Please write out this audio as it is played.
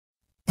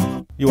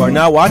You are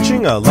now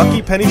watching a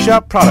Lucky Penny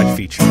Shop product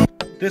feature.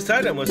 This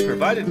item was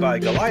provided by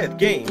Goliath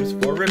Games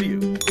for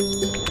review.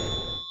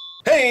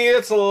 Hey,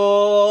 it's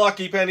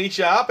Lucky Penny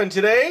Shop, and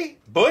today,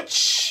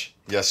 Butch.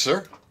 Yes,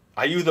 sir?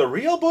 Are you the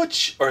real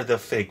Butch or the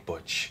fake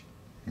Butch?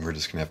 We're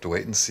just gonna have to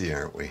wait and see,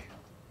 aren't we?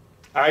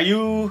 Are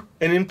you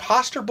an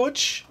imposter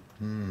Butch?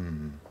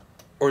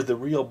 Or the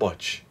real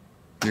Butch?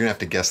 You're gonna have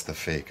to guess the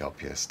fake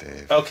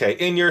LPS-Dave. Okay,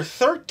 in your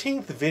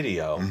 13th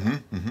video,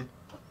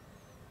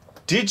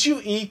 did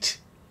you eat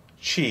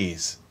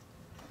cheese?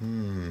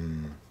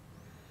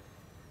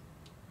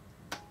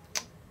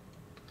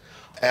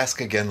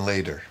 Ask again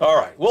later. All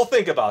right, we'll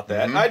think about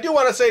that. I do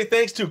want to say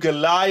thanks to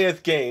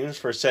Goliath Games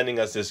for sending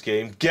us this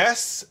game.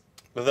 Guess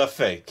the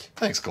fake.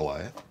 Thanks,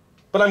 Goliath.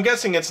 But I'm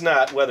guessing it's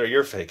not whether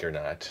you're fake or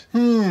not.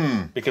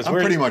 Because I'm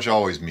pretty much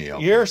always me,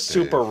 LPS-Dave. You're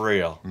super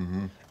real.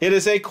 It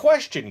is a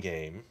question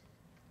game.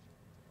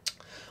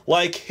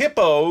 Like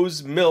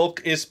hippos,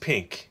 milk is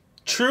pink.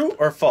 True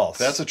or false?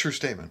 That's a true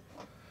statement.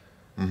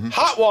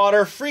 Hot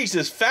water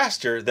freezes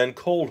faster than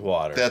cold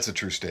water. That's a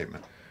true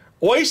statement.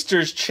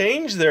 Oysters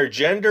change their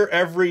gender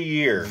every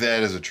year.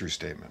 That is a true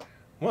statement.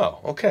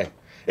 Well, okay.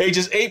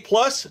 Ages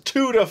 8+,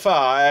 2 to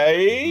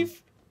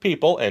 5,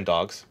 people and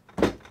dogs.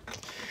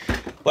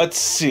 Let's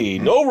see.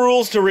 No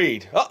rules to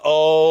read.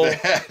 Uh-oh.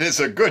 That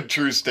is a good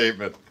true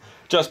statement.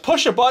 Just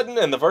push a button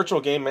and the virtual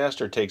game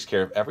master takes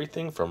care of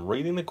everything from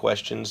reading the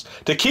questions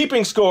to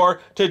keeping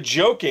score to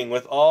joking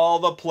with all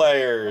the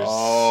players.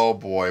 Oh,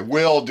 boy.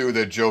 We'll do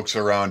the jokes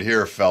around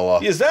here,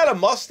 fella. Is that a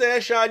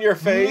mustache on your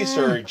face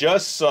or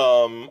just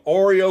some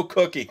Oreo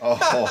cookie?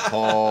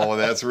 Oh,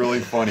 that's really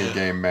funny,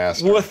 Game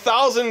Master. With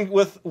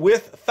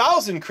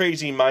thousand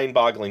crazy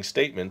mind-boggling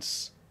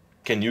statements,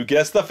 can you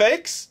guess the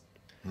fakes?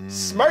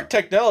 Smart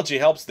technology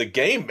helps the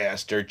game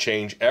master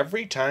change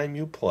every time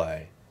you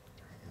play.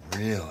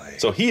 Really?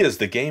 So he is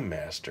the game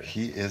master.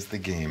 He is the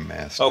game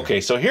master.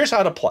 Okay, so here's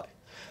how to play.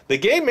 The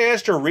game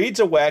master reads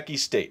a wacky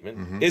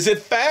statement. Is it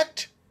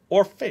fact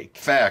or fake?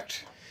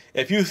 Fact.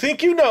 If you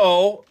think you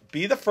know,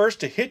 be the first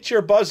to hit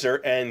your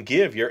buzzer and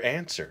give your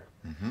answer.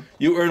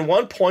 You earn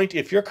 1 point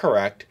if you're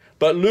correct,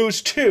 but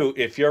lose 2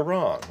 if you're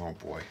wrong. Oh,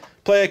 boy.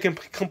 Play a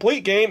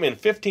complete game in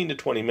 15 to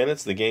 20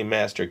 minutes. The game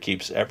master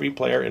keeps every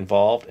player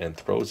involved and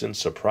throws in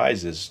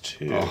surprises,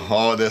 too.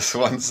 Oh, this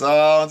one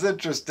sounds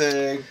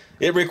interesting.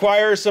 It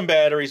requires some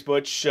batteries,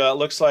 Butch.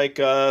 Looks like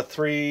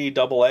 3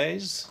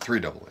 AA's. 3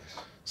 AA's.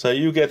 So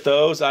you get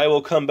those. I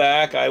will come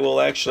back. I will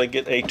actually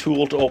get a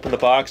tool to open the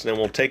box, and then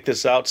we'll take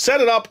this out,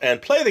 set it up,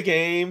 and play the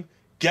game.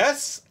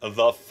 Guess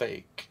the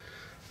fake.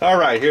 All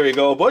right, here we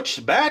go,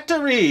 Butch.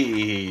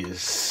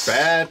 Batteries.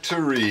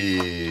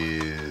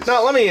 Batteries.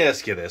 Now, let me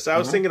ask you this. I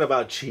was thinking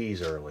about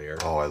cheese earlier.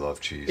 Oh, I love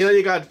cheese. You know,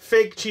 you got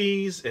fake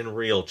cheese and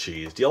real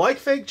cheese. Do you like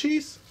fake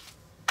cheese?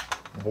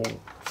 Oh,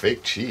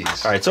 fake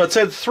cheese. All right, so it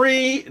said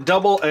 3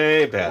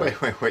 AA batteries.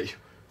 Wait.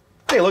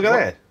 Hey, look at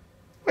that.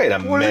 Wait a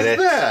minute. What is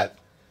that?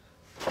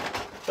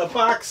 The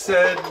box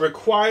said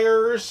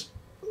requires...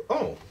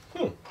 Oh,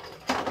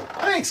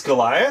 Thanks,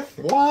 Goliath.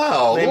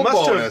 Wow, They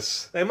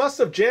bonus. They must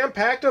have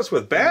jam-packed us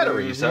with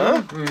batteries,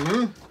 huh?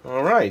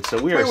 All right,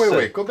 so we are...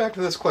 Wait. Go back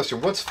to this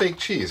question. What's fake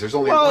cheese? There's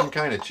only one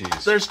kind of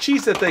cheese. There's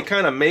cheese that they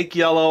kind of make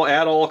yellow,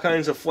 add all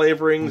kinds of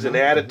flavorings and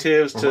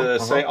additives to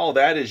say, oh,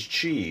 that is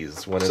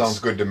cheese. When Sounds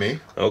good to me.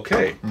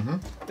 Okay.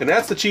 And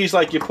that's the cheese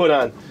like you put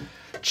on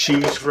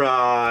cheese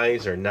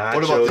fries or nachos.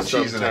 What about the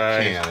cheese in a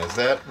can? Is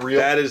that real?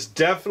 That is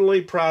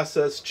definitely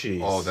processed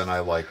cheese. Oh, then I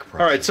like processed.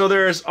 All right, so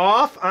there's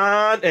off,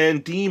 on,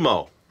 and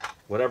demo.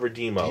 Whatever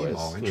demo is.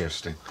 Oh,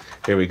 interesting.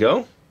 Here we go.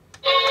 All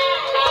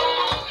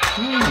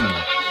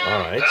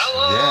right.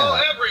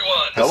 Hello,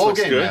 everyone. Hello,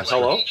 Game Master.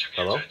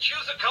 Hello.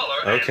 Choose a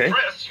color Okay. and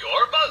press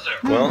your buzzer.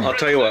 Well, I'll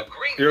tell you what.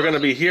 You're going to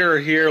be here or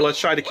here. Let's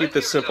try to keep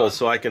this simple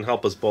so I can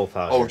help us both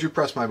out. Oh, would you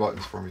press my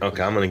buttons for me?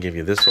 Okay, I'm going to give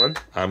you this one.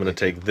 I'm going to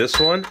take this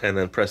one and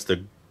then press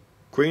the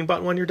green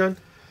button when you're done.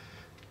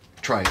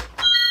 Try it.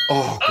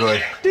 Oh,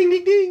 good. Ding,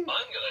 ding, ding. I'm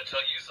going to tell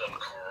you some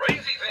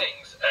crazy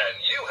things, and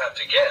you have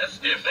to guess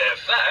if they're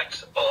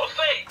facts or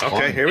fake.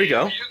 Okay, here we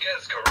go. If you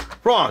guess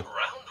correct, Wrong. round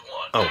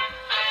 1. Oh.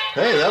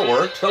 Hey, that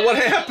worked. But what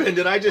happened?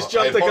 Did I just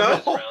jump the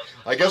gun?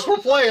 I guess we're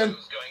playing.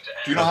 Who's going to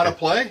Do you know how to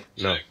play?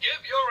 No. To give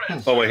your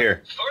answer, Oh, wait,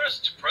 here.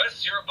 first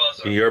press your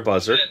buzzer. Your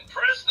buzzer. Then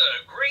press the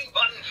green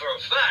button for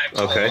fact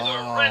Okay. or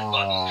the red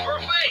button for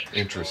fake.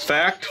 Interesting.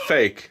 Fact,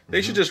 fake.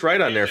 They should just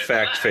write on there,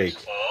 fact, fake.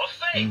 Or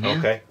fake.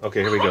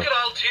 Okay, here we go.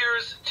 Crocodile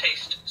tears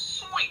taste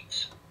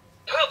sweet.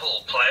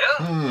 Purple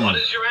player, what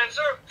is your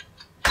answer?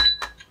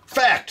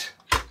 Fact.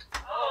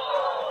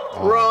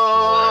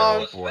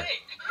 Wrong. Was boy. fake.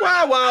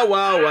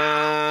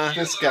 Wow.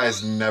 This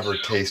guy's never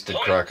tasted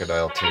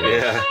crocodile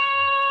tears. Yeah.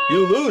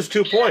 You lose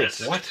 2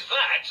 points. What?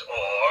 Fact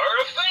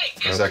or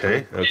fake? Is that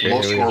Okay, good? okay,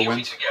 Low here we score go.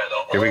 wins. Together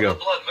Here we all go. the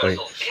blood Wait.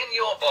 vessels in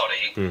your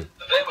body,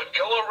 they would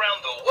go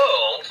around the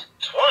world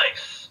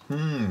twice.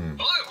 Blue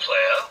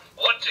player,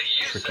 what do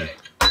you say?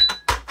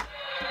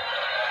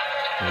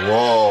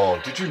 Whoa.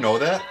 Did you know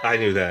that? I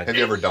knew that. Have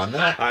you ever done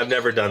that? I've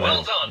never done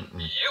Well that. done.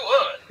 You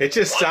earn. It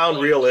just 1 sounds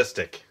point.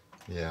 realistic.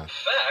 Yeah.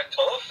 Fact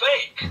or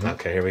fake?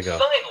 Okay, here we go.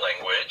 Sign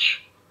language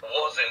which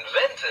was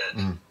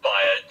invented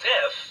by a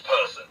deaf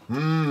person?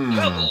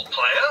 Purple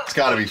player. It's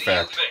gotta be what do you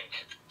fact.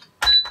 think?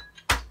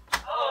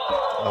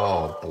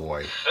 Oh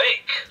boy.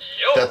 Fake.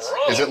 You're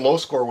wrong. Is it low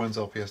score wins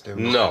LPS-Dave?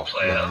 No.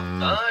 Player, I'm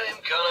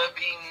gonna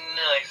be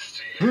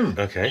nice to you.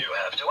 Okay. You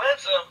have to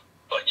answer,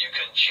 but you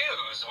can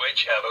choose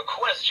whichever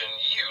question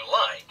you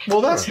like.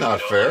 Well, that's If you not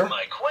don't fair. like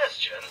my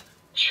question,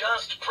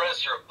 just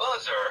press your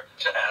buzzer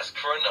to ask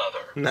for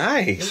another.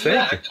 Nice.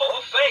 Thank you. Fact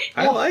or fake?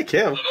 I like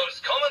him. The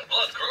most common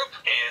blood group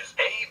is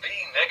AB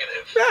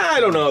negative. I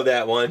don't know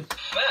that one.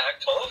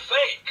 Fact or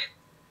fake?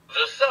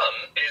 The sun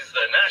is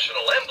the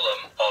national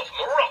emblem of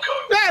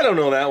Morocco. I don't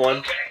know that one.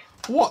 Okay,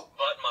 What?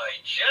 but my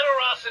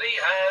generosity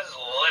has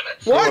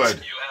limits. What?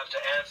 Good. You have to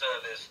answer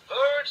this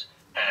third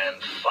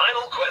and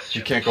final question.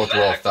 You can't go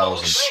through all Fact or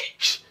thousands.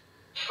 fake?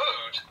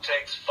 Food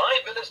takes 5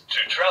 minutes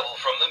to travel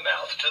from the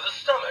mouth to the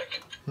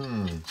stomach.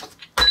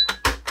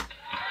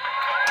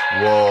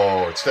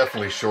 Whoa, it's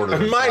definitely shorter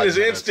than Mine 5 is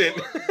minutes.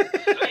 instant.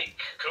 Fake.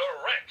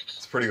 Correct.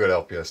 It's pretty good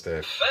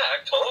LPS-Dave.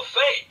 Fact or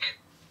fake?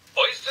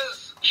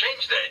 Oysters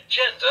change their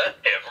gender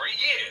every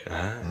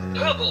year.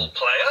 Purple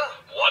player,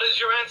 what is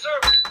your answer?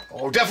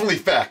 Oh, definitely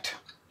fact.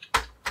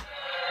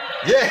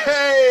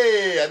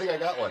 Yay! I think I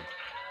got one.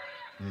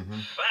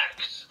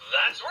 Fact.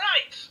 That's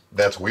right.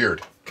 That's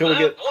weird. Can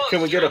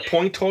we get a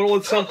point total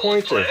at some Purple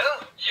point? Or? player,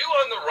 you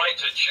earn the right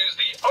to choose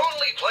the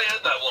only player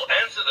that will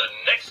answer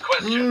the next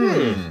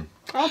question.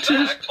 I'll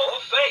choose. Fact or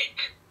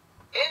fake?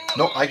 In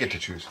No, I get to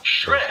choose.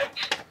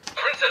 Shrek,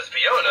 Princess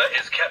Fiona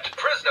is kept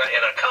prisoner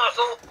in a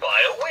castle by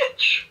a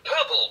witch.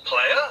 Purple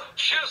player,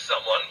 choose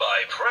someone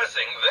by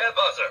pressing their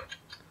buzzer.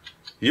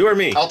 You or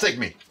me? I'll take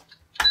me.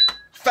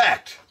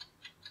 Fact.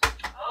 That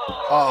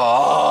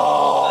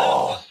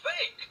Oh. was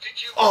fake.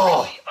 Did you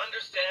Oh. really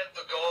understand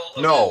the goal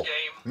of No. this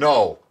game?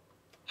 No.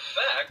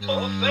 Fact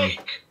or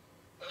fake?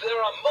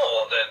 There are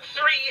more than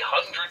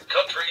 300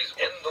 countries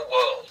in the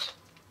world.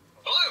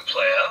 Blue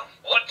player,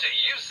 what do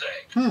you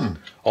say?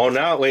 Oh,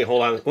 now, wait,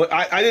 hold on.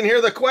 I didn't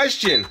hear the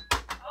question.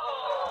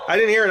 I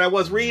didn't hear it. I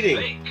was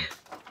reading. Fake.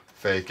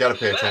 Fake. Gotta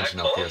pay attention,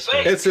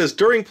 LPS-Dave. It says,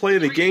 during play,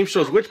 the game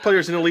shows which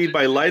player's in the lead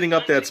by lighting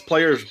up that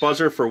player's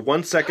buzzer for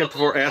 1 second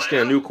before asking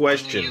a new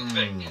question. What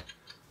do you think?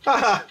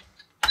 Haha.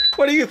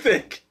 What do you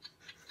think?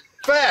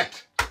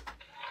 Fact.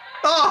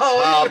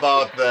 Oh, How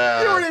about you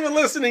weren't that? even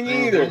listening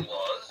either.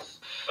 Was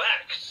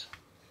fact.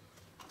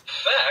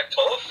 Fact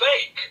or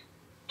fake?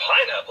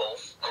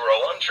 Pineapples grow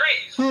on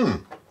trees. Blue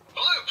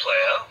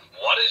player,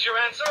 what is your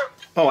answer?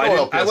 Oh, I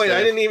didn't, LPS, wait, I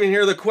Dave. didn't even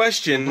hear the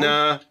question.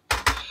 Fact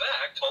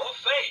or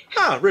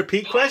fake?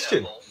 Repeat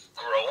question. Pineapples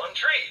grow on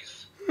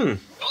trees. Blue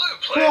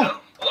player,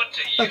 Well, what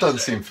do you That doesn't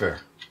say? seem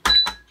fair.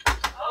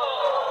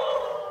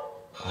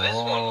 This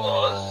one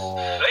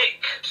was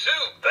fake. Too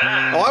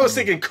bad. Oh, I was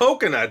thinking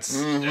coconuts.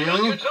 Stay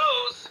on your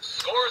toes.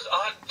 Scores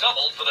are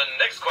doubled for the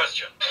next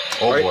question.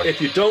 Oh Right, boy.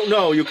 if you don't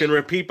know, you can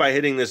repeat by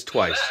hitting this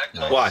twice. Fact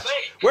or Watch.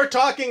 fake? We're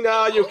talking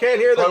now. You can't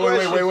hear the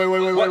Wait,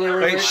 question.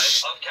 wait.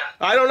 Shh. Of cat.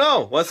 I don't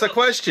know. What's the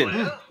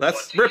question?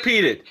 Let's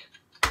repeat it.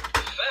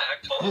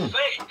 Fact or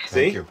fake?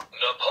 See? Thank you.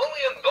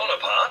 Napoleon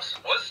Bonaparte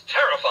was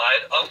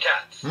terrified of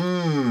cats.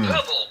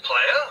 Purple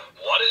player,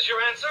 what is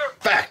your answer?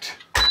 Fact.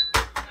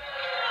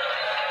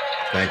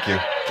 Thank you.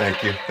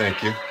 Thank you.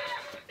 Thank you.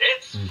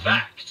 It's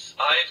fact.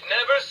 I've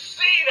never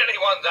seen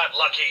anyone that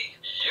lucky.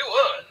 You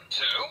earn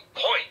 2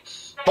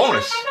 points.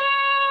 Bonus.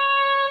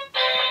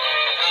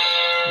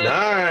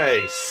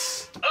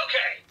 Nice.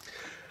 Okay.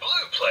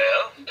 Blue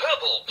player,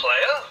 purple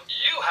player,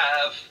 you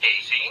have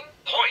 18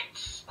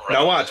 points.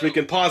 Now watch. We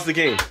can pause the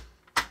game.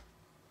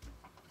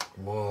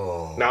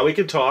 Whoa. Now we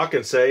can talk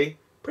and say,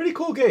 pretty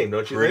cool game,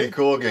 don't you Pretty think?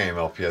 cool game,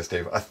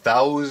 LPS-Dave.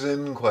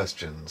 1,000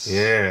 questions.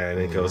 Yeah, and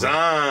it goes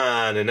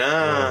on and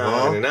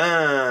on and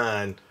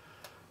on.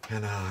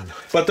 And on.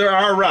 But there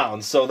are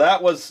rounds, so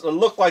that was, it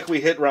looked like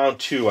we hit round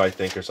 2, I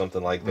think, or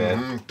something like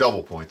that.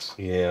 Double points.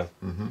 Yeah.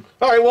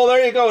 All right, well,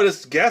 there you go.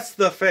 Just guess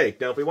the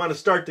fake. Now, if we want to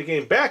start the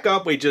game back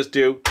up, we just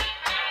do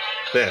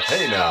this.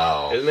 Hey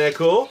now. Isn't that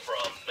cool? From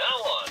now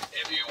on,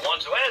 if you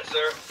want to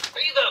answer,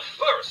 be the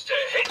first to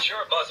hit your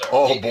buzzer.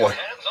 Oh, Keep your boy.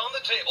 hands on the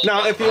table.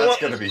 Now, if you That's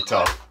want, going to be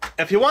tough.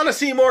 if you want to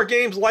see more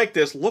games like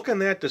this, look in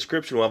that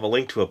description. We'll have a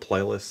link to a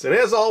playlist. And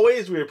as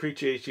always, we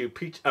appreciate you.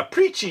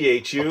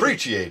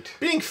 Appreciate.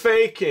 Being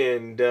fake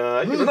and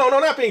no,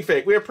 not being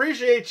fake. We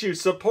appreciate you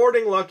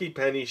supporting Lucky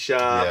Penny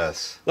Shop.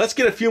 Yes. Let's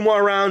get a few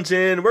more rounds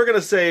in. We're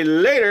gonna say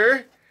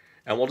later,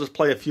 and we'll just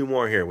play a few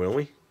more here, will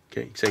we?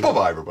 Okay. Say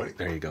Bye-bye, everybody.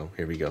 There you go.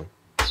 Here we go.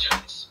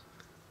 Questions.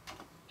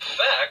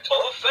 Fact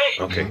or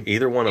fake? Okay.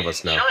 Either one of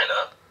us In now.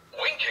 China,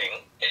 winking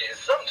is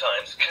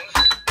sometimes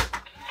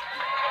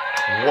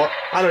What?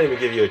 I don't even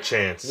give you a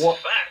chance. What?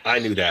 fact. I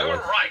knew that You're one.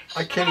 right.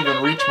 I can't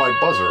even reach my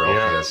buzzer,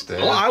 Yeah. LPS-Dave.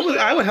 Well,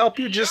 I would help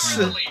you. Just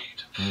You're in the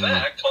lead.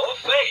 Fact or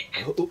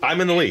fake? I'm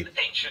in the lead. In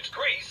ancient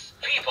Greece,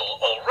 people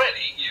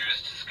already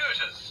used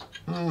scooters.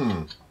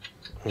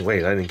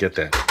 Wait, I didn't get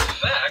that.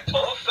 Fact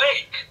or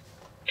fake?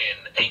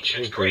 In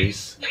ancient In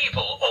Greece, Greece.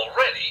 people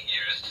already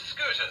used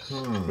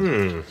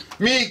scooters.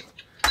 Me.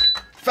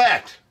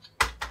 Fact.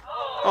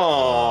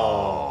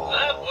 Oh.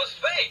 That was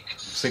fake.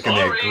 Thinking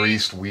they had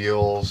greased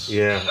wheels.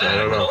 Yeah, I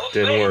don't know.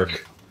 Didn't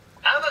work.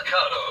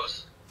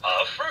 Avocados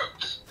are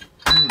fruits.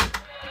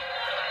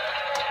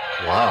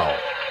 Wow.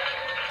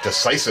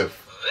 Decisive.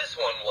 This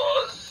one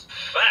was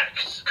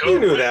fact. You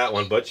knew that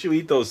one, but you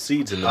eat those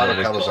seeds in the morning.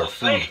 Avocados are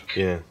food.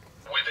 Yeah.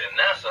 Within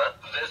NASA,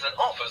 there's an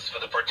Office for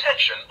the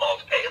Protection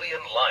of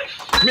Alien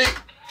Life. Me.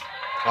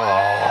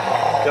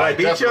 Oh. Did I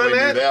beat you on definitely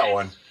that? knew that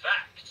one.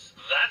 Facts.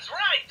 That's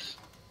right.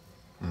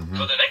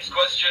 For the next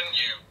question,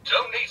 you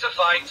don't need to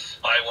fight.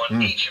 I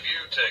want each of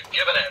you to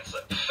give an answer.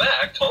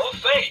 Fact or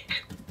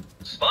fake?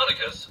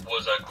 Spartacus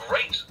was a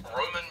great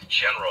Roman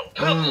general.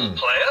 Purple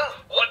player,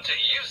 what do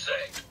you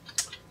say?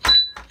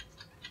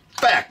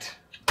 Fact.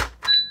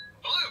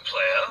 Blue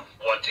player,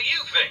 what do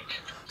you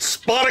think?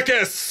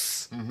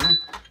 Spartacus!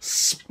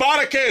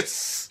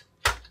 Spartacus!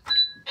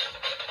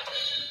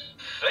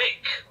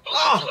 Fake.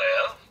 Blue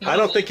player. I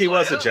don't think he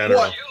was a general.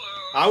 What? You lose.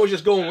 I was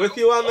just going with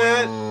you on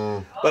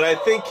that, but I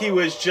think he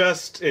was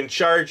just in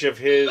charge of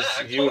his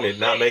unit,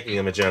 not making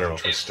him a general.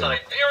 If Siberia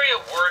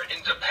were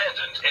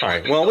independent, it All would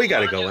right, be well, the we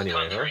gotta go largest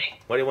anyway, huh? country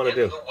What do you want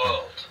to in do? the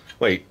world.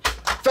 Wait,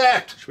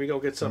 Fact. should we go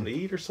get something to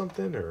eat or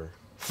something? Or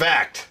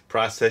Fact.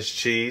 processed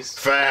cheese?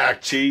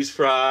 Fact. Cheese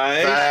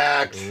fries?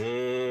 Fact.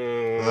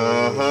 Uh-huh.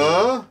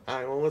 Uh-huh. All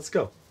right, well, let's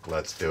go.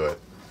 Let's do it.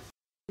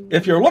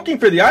 If you're looking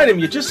for the item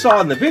you just saw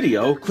in the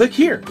video, click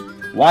here.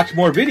 Watch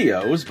more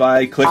videos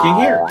by clicking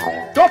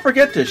here. Don't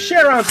forget to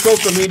share on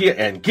social media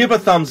and give a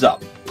thumbs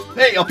up.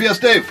 Hey,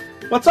 LPS-Dave,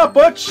 What's up,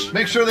 Butch?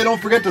 make sure they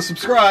don't forget to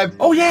subscribe.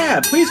 Oh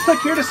yeah, please click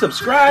here to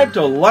subscribe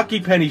to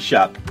Lucky Penny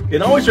Shop.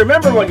 And always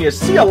remember, when you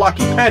see a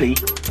lucky penny,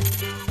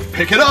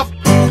 Pick it up.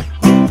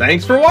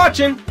 thanks for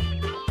watching.